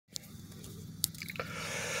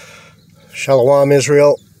Shalom,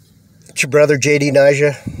 Israel. It's your brother J.D.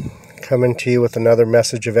 Nijah coming to you with another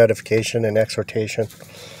message of edification and exhortation.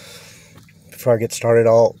 Before I get started,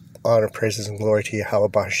 all honor, praises, and glory to Yahweh,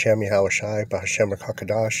 Bahashem, Yahweh Shai, Bahashem,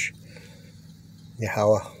 Rakakadash,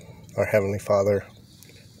 Yahweh, our Heavenly Father.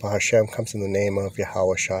 Bahashem comes in the name of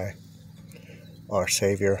Yahweh Shai, our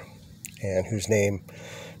Savior, and whose name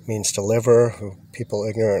means deliverer, who people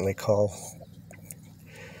ignorantly call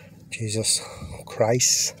Jesus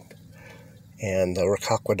Christ. And the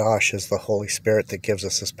Rakakadash is the Holy Spirit that gives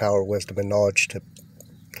us this power, wisdom, and knowledge to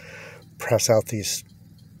press out these,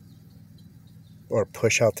 or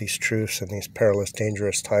push out these truths in these perilous,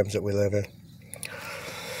 dangerous times that we live in.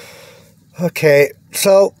 Okay,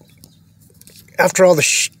 so after all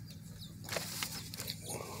the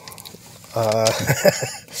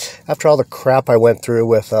after all the crap I went through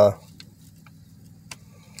with our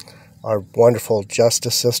wonderful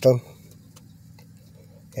justice system,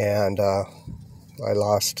 and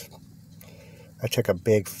I took a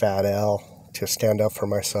big fat L to stand up for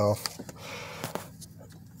myself.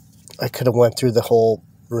 I could have went through the whole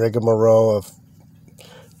rigmarole of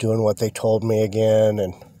doing what they told me again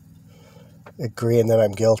and agreeing that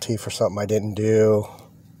I'm guilty for something I didn't do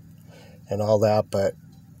and all that, but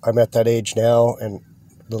I'm at that age now, and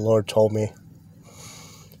the Lord told me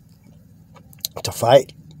to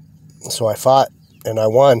fight. So I fought, and I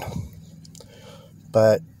won.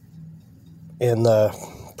 But in the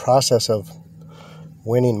process of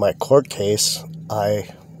winning my court case, I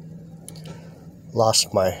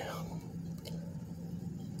lost my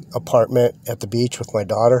apartment at the beach with my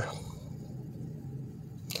daughter.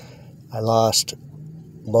 I lost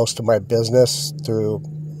most of my business through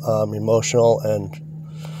emotional and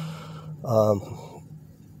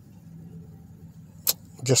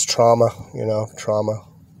just trauma, trauma.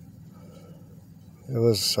 It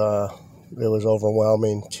was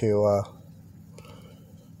overwhelming to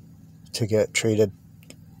get treated.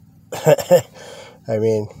 I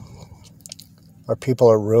mean, our people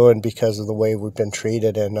are ruined because of the way we've been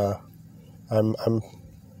treated, and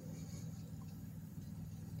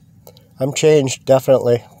I'm changed,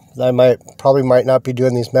 definitely. I probably might not be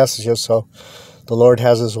doing these messages, so the Lord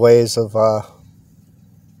has His ways of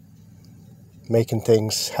making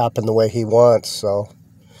things happen the way He wants. So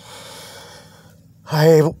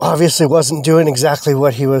I obviously wasn't doing exactly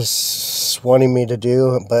what He was wanting me to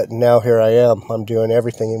do, but now here I am. I'm doing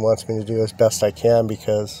everything He wants me to do as best I can,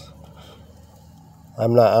 because I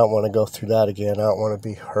don't want to go through that again. I don't want to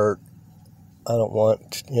be hurt. I don't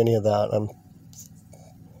want any of that. I'm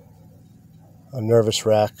a nervous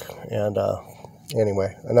wreck. And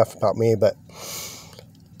anyway, enough about me, but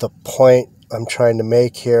the point I'm trying to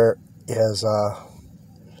make here is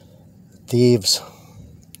thieves.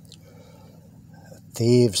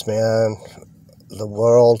 Thieves, man. The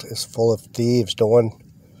world is full of thieves. No one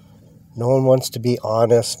wants to be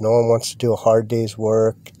honest. No one wants to do a hard day's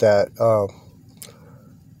work that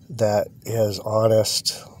is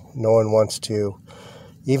honest. No one wants to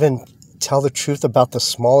even tell the truth about the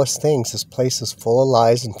smallest things. This place is full of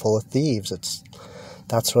lies and full of thieves.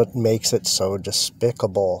 That's what makes it so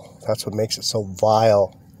despicable. That's what makes it so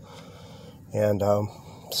vile. And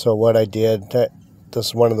so what I did, this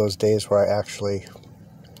is one of those days where I actually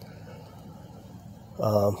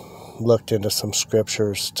looked into some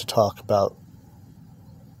scriptures to talk about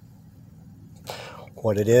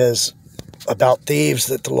what it is about thieves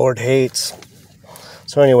that the Lord hates.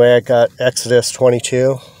 So anyway, I got Exodus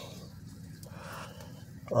 22,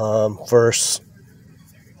 verses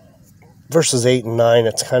 8 and 9.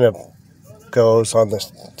 It's kind of goes along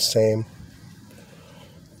with the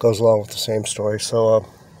same story. So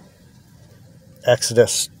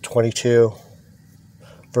Exodus 22,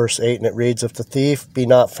 verse 8, and it reads, "If the thief be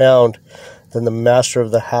not found, then the master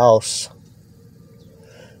of the house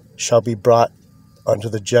shall be brought unto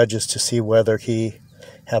the judges to see whether he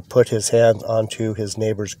have put his hand unto his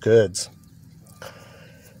neighbor's goods."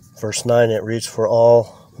 Verse 9, it reads, "For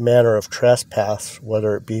all manner of trespass,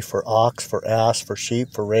 whether it be for ox, for ass, for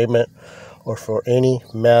sheep, for raiment, or for any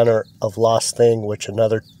manner of lost thing which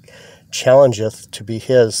another challengeth to be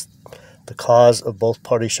his, the cause of both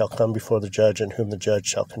parties shall come before the judge, and whom the judge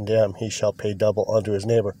shall condemn, he shall pay double unto his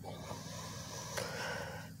neighbor."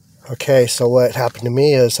 Okay, so what happened to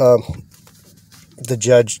me is the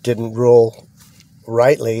judge didn't rule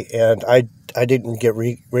rightly, and I didn't get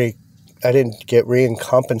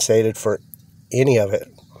recompensated for any of it.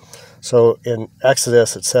 So in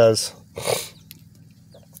Exodus it says,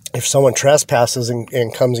 if someone trespasses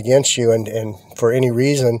and comes against you, and for any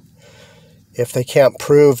reason if they can't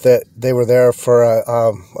prove that they were there for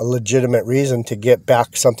a legitimate reason to get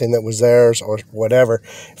back something that was theirs or whatever,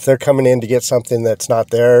 if they're coming in to get something that's not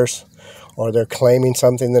theirs, or they're claiming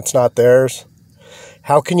something that's not theirs,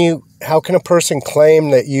 how can a person claim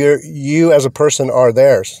that you as a person are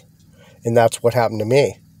theirs? And that's what happened to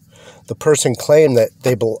me. The person claimed that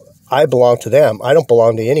I belong to them. I don't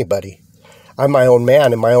belong to anybody. I'm my own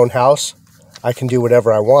man in my own house. I can do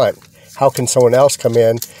whatever I want. How can someone else come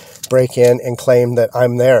in, break in, and claim that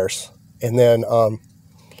I'm theirs, and then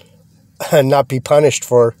and not be punished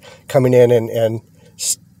for coming in and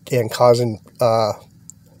causing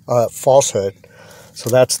falsehood? So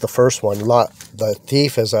that's the first one. The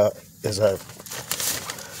thief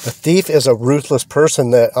is a ruthless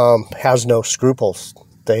person that has no scruples.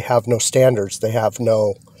 They have no standards. They have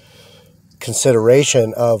no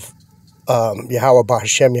consideration of Yahweh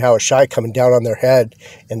B'Hashem, Yahweh Shai coming down on their head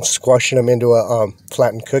and squashing them into a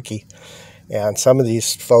flattened cookie. And some of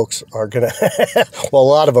these folks are going to, well, a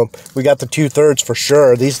lot of them, we got the 2/3 for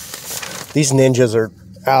sure. These ninjas are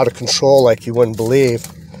out of control like you wouldn't believe.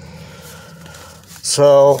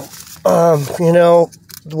 So,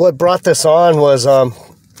 what brought this on was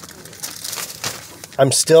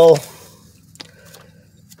I'm still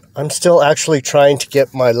actually trying to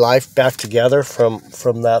get my life back together from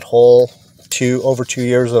that whole over 2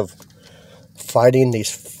 years of fighting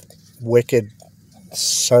these wicked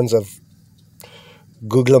sons of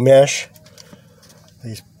Guglamesh,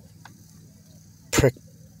 these prick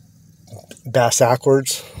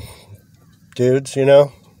bass-ackwards dudes,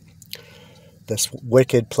 this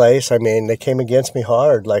wicked place. I mean, they came against me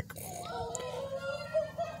hard, like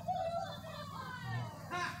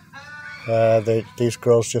these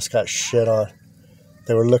girls just got shit on.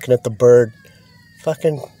 They were looking at the bird.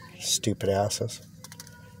 Fucking stupid asses.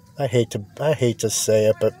 I hate to say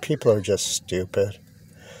it, but people are just stupid.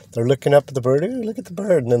 They're looking up at the bird. Ooh, look at the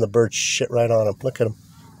bird, and then the bird shit right on them. Look at him.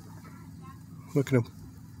 Look at him.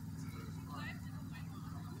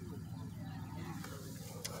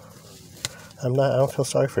 I don't feel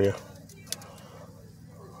sorry for you.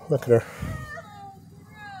 Look at her.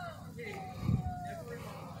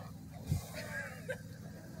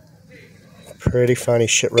 Pretty funny.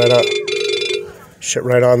 Shit right on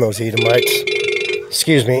those Edomites.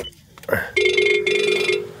 Excuse me.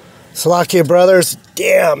 Salakia brothers.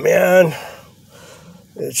 Damn, man.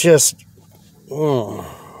 It's just okay.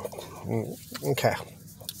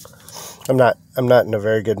 I'm not in a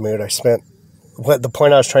very good mood. The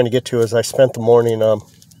point I was trying to get to is I spent the morning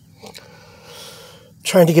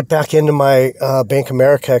trying to get back into my Bank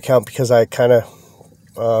America account because I kind of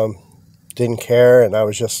didn't care, and I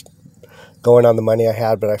was just going on the money I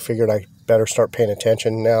had, but I figured I better start paying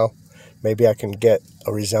attention now. Maybe I can get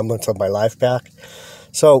a resemblance of my life back.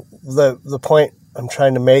 So the point I'm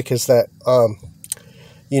trying to make is that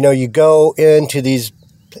you go into these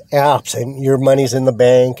apps and your money's in the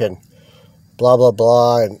bank and blah blah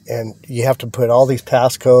blah, and you have to put all these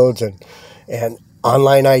passcodes and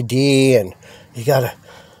online ID, and you got to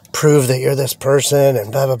prove that you're this person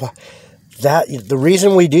and blah blah blah. The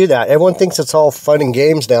reason we do that, everyone thinks it's all fun and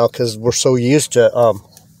games now because we're so used to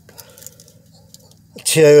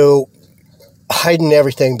hiding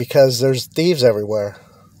everything because there's thieves everywhere.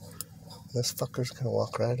 This fucker's gonna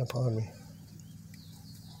walk right up on me.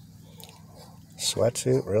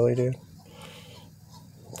 Sweatsuit, really, dude?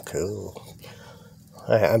 Cool.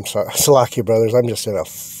 I'm sorry, Salakia brothers. I'm just in a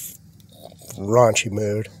raunchy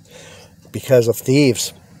mood because of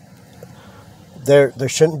thieves. There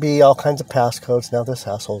shouldn't be all kinds of passcodes. Now this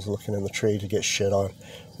asshole's looking in the tree to get shit on.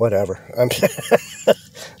 Whatever.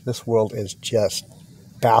 This world is just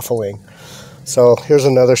baffling. So here's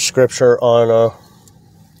another scripture on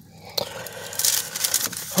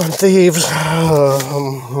thieves.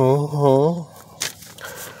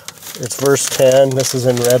 It's verse 10. This is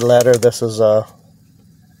in red letter. This is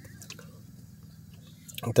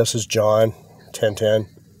John 10:10.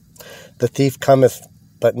 The thief cometh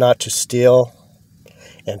but not to steal,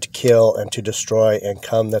 and to kill, and to destroy, and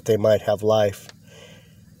come that they might have life.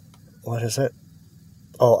 What is it?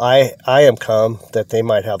 Oh, I am come that they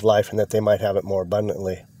might have life, and that they might have it more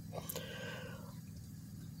abundantly.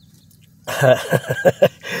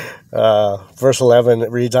 Verse 11,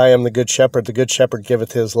 it reads, I am the good shepherd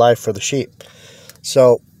giveth his life for the sheep.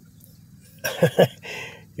 So,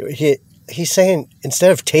 he's saying,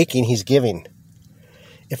 instead of taking, he's giving.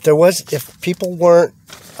 If people weren't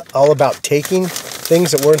all about taking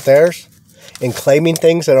things that weren't theirs and claiming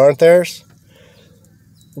things that aren't theirs,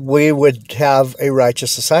 we would have a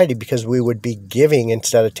righteous society because we would be giving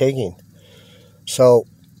instead of taking. So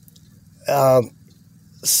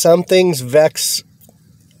some things vex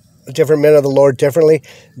different men of the Lord differently.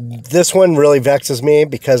 This one really vexes me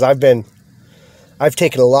because I've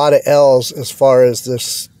taken a lot of L's as far as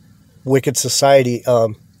this wicked society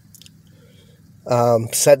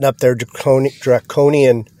setting up their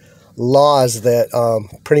draconian laws that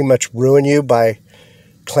pretty much ruin you by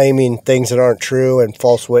claiming things that aren't true and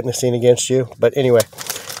false witnessing against you. But anyway,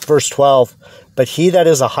 verse 12, but he that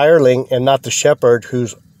is a hireling and not the shepherd,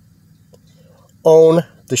 whose own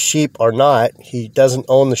the sheep are not, he doesn't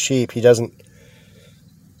own the sheep, he doesn't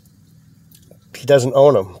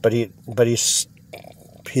own them, but he's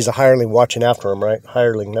a hireling watching after them, right?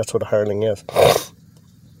 Hireling, that's what a hireling is.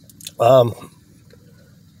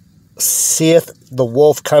 Seeth the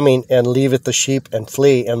wolf coming, and leaveth the sheep and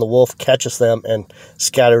flee, and the wolf catcheth them and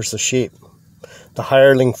scatters the sheep. The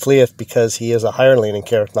hireling fleeth because he is a hireling and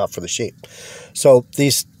careth not for the sheep. So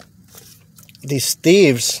these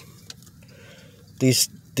thieves, these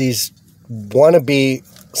wannabe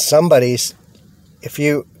somebodies, if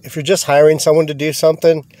you're just hiring someone to do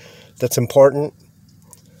something that's important,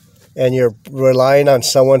 and you're relying on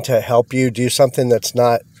someone to help you do something that's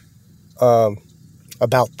not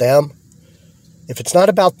about them, if it's not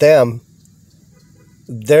about them,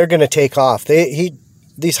 they're going to take off.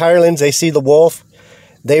 These hirelings, they see the wolf,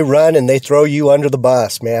 they run and they throw you under the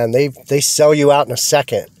bus, man. They sell you out in a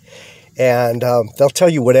second, and they'll tell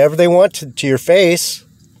you whatever they want to your face,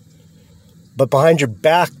 but behind your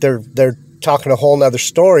back, they're talking a whole nother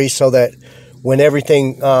story, so that when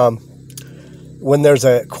there's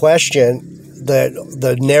a question,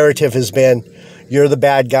 the narrative has been, you're the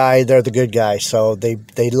bad guy, they're the good guy. So they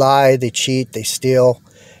lie, they cheat, they steal,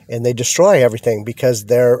 and they destroy everything because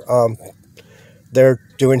they're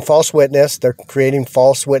doing false witness. They're creating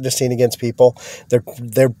false witnessing against people.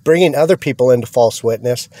 They're bringing other people into false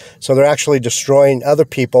witness. So they're actually destroying other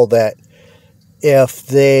people that, if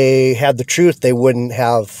they had the truth, they wouldn't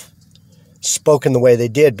have spoken the way they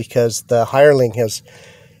did, because the hireling has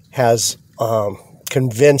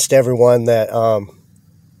convinced everyone that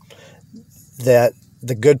that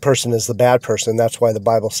the good person is the bad person. That's why the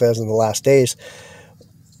Bible says in the last days,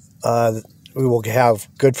 we will have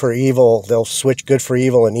good for evil. They'll switch good for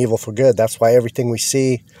evil and evil for good. That's why everything we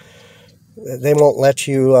see, they won't let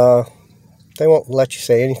you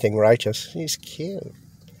say anything righteous. He's cute.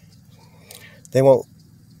 They won't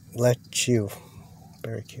let you.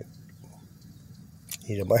 Very cute.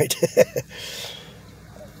 Edomite.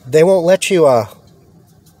 They won't let you.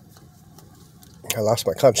 I lost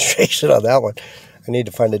my concentration on that one. I need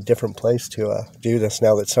to find a different place to do this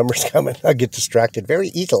now that summer's coming. I get distracted very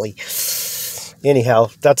easily. Anyhow,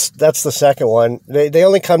 that's the second one. They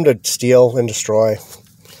only come to steal and destroy.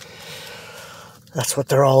 That's what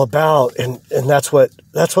they're all about, and that's what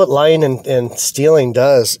lying and stealing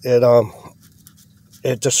does.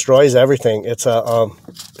 It destroys everything. It's a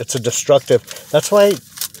destructive. That's why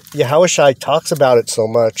Yahushua talks about it so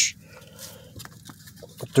much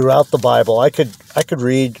throughout the Bible. I could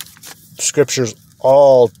read scriptures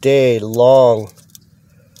all day long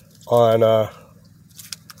on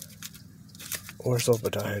where's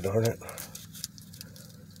Obadiah, darn it.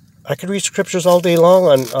 I could read scriptures all day long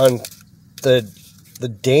on the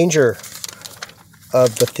danger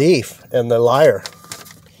of the thief and the liar.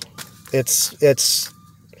 That's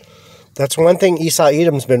one thing Esau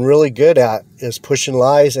Edom's been really good at, is pushing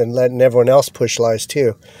lies and letting everyone else push lies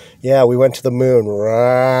too. Yeah, we went to the moon.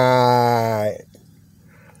 Right.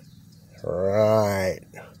 The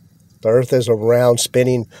Earth is a round,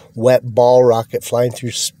 spinning, wet ball rocket flying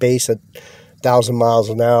through space at 1,000 miles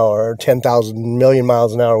an hour or 10,000 million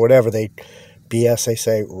miles an hour, whatever they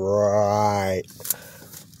say. Right.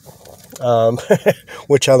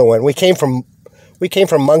 Which other one? We came from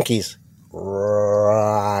monkeys.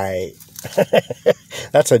 Right.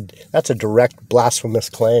 That's a direct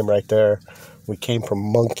blasphemous claim right there. We came from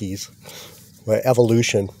monkeys. Well,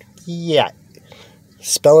 evolution. Yeah.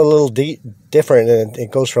 Spell it a little different, and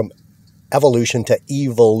it goes from evolution to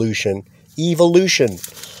evolution. Evolution.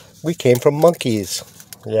 We came from monkeys.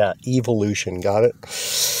 Yeah, evolution. Got it?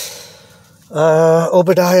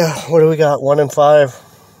 Obadiah, what do we got? 1 and 5.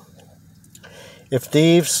 If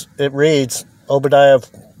thieves, it reads, Obadiah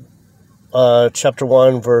chapter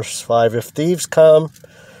 1, verse 5. If thieves come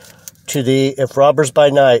to thee, if robbers by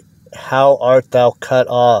night, how art thou cut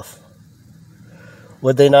off?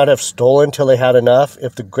 Would they not have stolen till they had enough?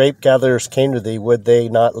 If the grape gatherers came to thee, would they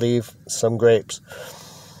not leave some grapes?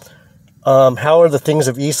 How are the things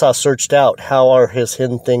of Esau searched out? How are his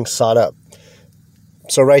hidden things sought up?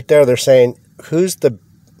 So right there they're saying, who's the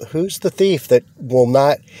thief that will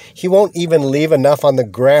not, he won't even leave enough on the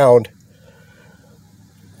ground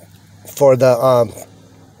for the,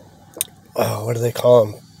 what do they call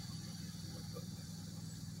them?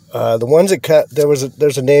 The ones that cut,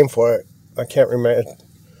 there's a name for it. I can't remember.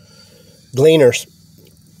 Gleaners.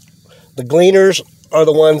 The gleaners are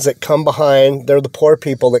the ones that come behind. They're the poor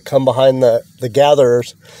people that come behind the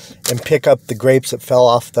gatherers and pick up the grapes that fell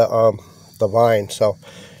off the vine. So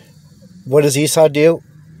what does Esau do?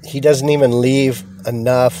 He doesn't even leave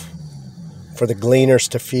enough for the gleaners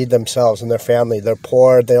to feed themselves and their family. They're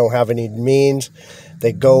poor. They don't have any means.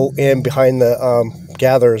 They go in behind the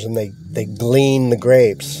gatherers and they glean the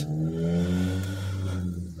grapes.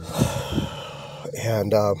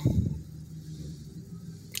 And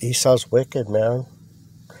Esau's wicked, man.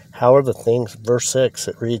 How are the things, verse 6,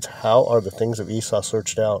 it reads, how are the things of Esau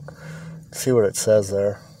searched out? See what it says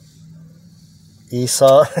there.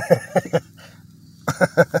 Esau,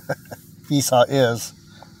 Esau is.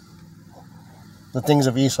 The things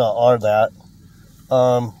of Esau are that.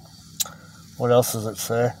 What else does it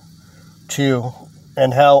say? 2,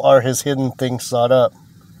 and how are his hidden things sought up?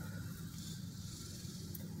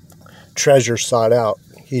 Treasure sought out.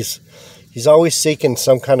 He's always seeking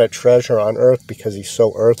some kind of treasure on earth because he's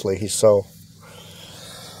so earthly. He's so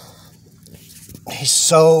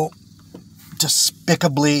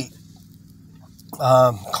despicably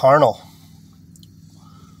carnal.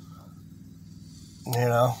 You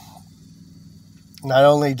know, not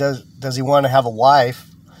only does he want to have a wife,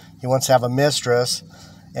 he wants to have a mistress,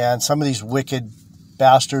 and some of these wicked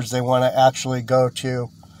bastards, they want to actually go to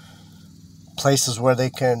places where they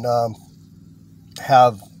can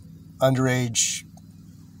have underage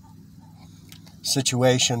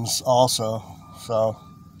situations also. So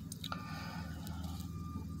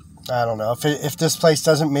I don't know if this place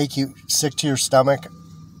doesn't make you sick to your stomach.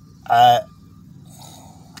 I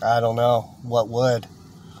don't know what would.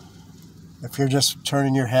 If you're just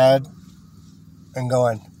turning your head and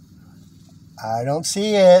going, I don't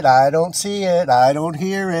see it, I don't see it, I don't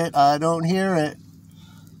hear it, I don't hear it.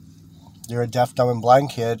 You're a deaf, dumb, and blind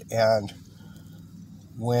kid, and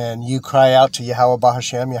when you cry out to Yahweh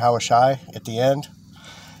Bahashem, Yahweh Shai, at the end,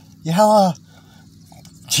 Yahweh,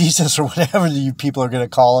 Jesus, or whatever you people are going to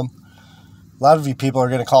call him. A lot of you people are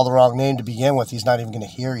going to call the wrong name to begin with. He's not even going to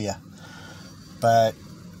hear you. But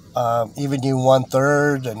even you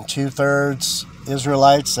 1/3 and 2/3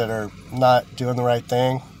 Israelites that are not doing the right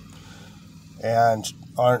thing and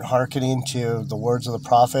aren't hearkening to the words of the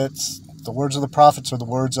prophets. The words of the prophets are the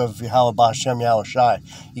words of Yahweh Bahashem, Yahweh Shai.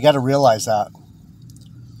 You got to realize that.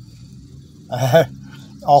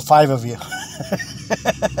 All 5 of you.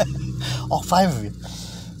 All 5 of you.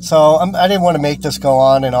 So I didn't want to make this go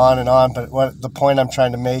on and on and on, but the point I'm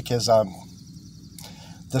trying to make is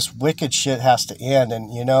this wicked shit has to end.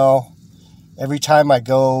 And, you know, every time I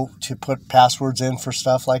go to put passwords in for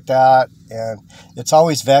stuff like that, and it's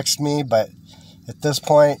always vexed me, but at this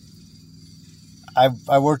point,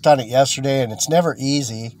 I worked on it yesterday, and it's never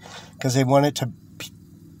easy because they want it to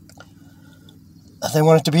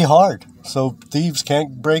be hard. So thieves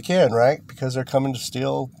can't break in, right? Because they're coming to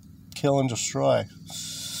steal, kill, and destroy.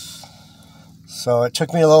 So it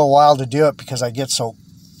took me a little while to do it because I get so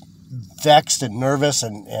vexed and nervous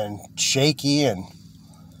and shaky, and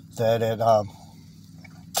that it I'm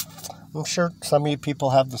sure some of you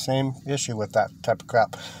people have the same issue with that type of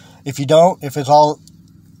crap. If you don't, if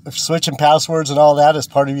switching passwords and all that is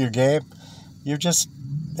part of your game, you're just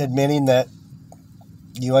admitting that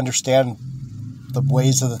you understand the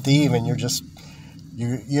ways of the thief, and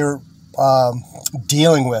you're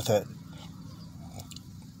dealing with it.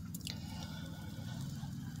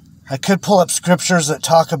 I could pull up scriptures that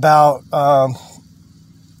talk about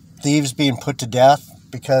thieves being put to death,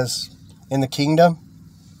 because in the kingdom,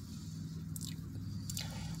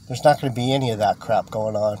 there's not going to be any of that crap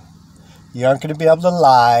going on. You aren't going to be able to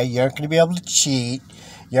lie. You aren't going to be able to cheat.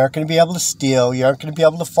 You aren't going to be able to steal. You aren't going to be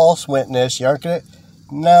able to false witness. You aren't going to...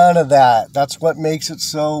 None of that. That's what makes it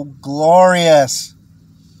so glorious.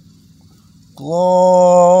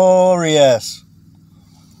 Glorious.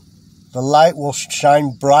 The light will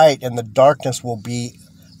shine bright and the darkness will be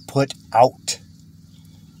put out.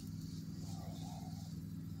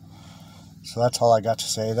 So that's all I got to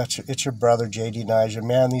say. It's your brother, J.D. Niger.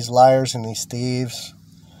 Man, these liars and these thieves,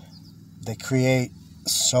 they create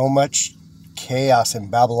so much chaos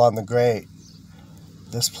in Babylon the Great.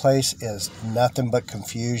 This place is nothing but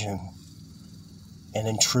confusion and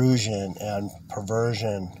intrusion and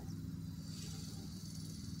perversion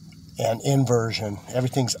and inversion.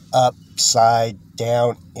 Everything's upside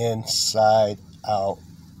down, inside out.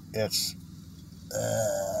 It's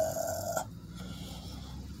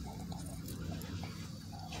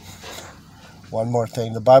one more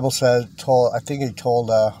thing. The Bible said, I think he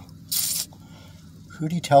told, who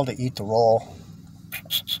did he tell to eat the roll?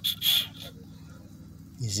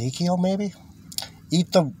 Ezekiel, maybe?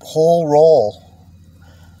 Eat the whole roll,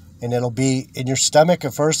 and it'll be in your stomach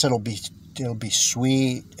at first. It'll be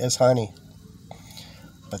sweet as honey,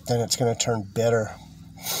 but then it's going to turn bitter.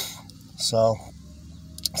 So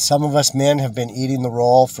some of us men have been eating the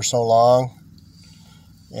roll for so long,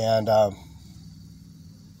 and a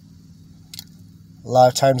lot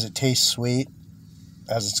of times it tastes sweet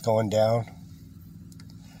as it's going down,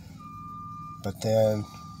 but then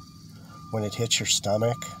when it hits your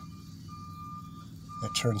stomach,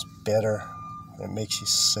 it turns bitter. It makes you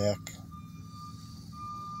sick.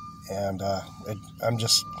 And I'm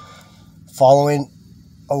just following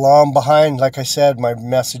along behind. Like I said, my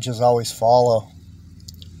message is always follow.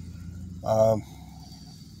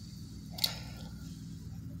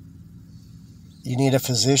 You need a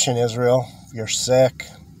physician, Israel. You're sick.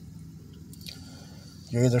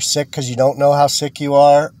 You're either sick because you don't know how sick you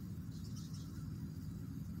are,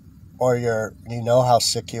 or you know how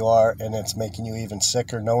sick you are, and it's making you even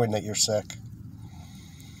sicker knowing that you're sick.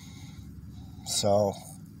 So,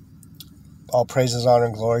 all praises, honor,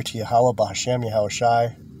 and glory to Yahweh, B'Hashem,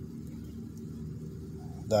 Yahushai,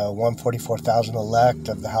 the 144,000 elect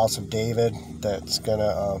of the house of David that's going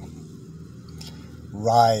to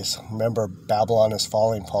rise. Remember, Babylon is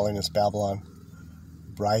falling is Babylon.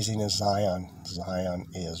 Rising is Zion. Zion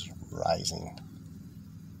is rising.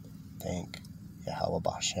 Thank Yahweh,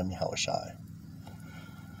 B'Hashem, Yahushai.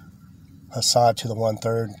 Hassad to the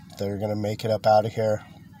 1/3. They're going to make it up out of here.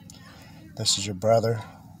 This is your brother,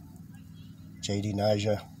 J.D.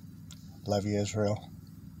 Nijah. Love you, Israel.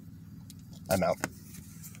 I'm out.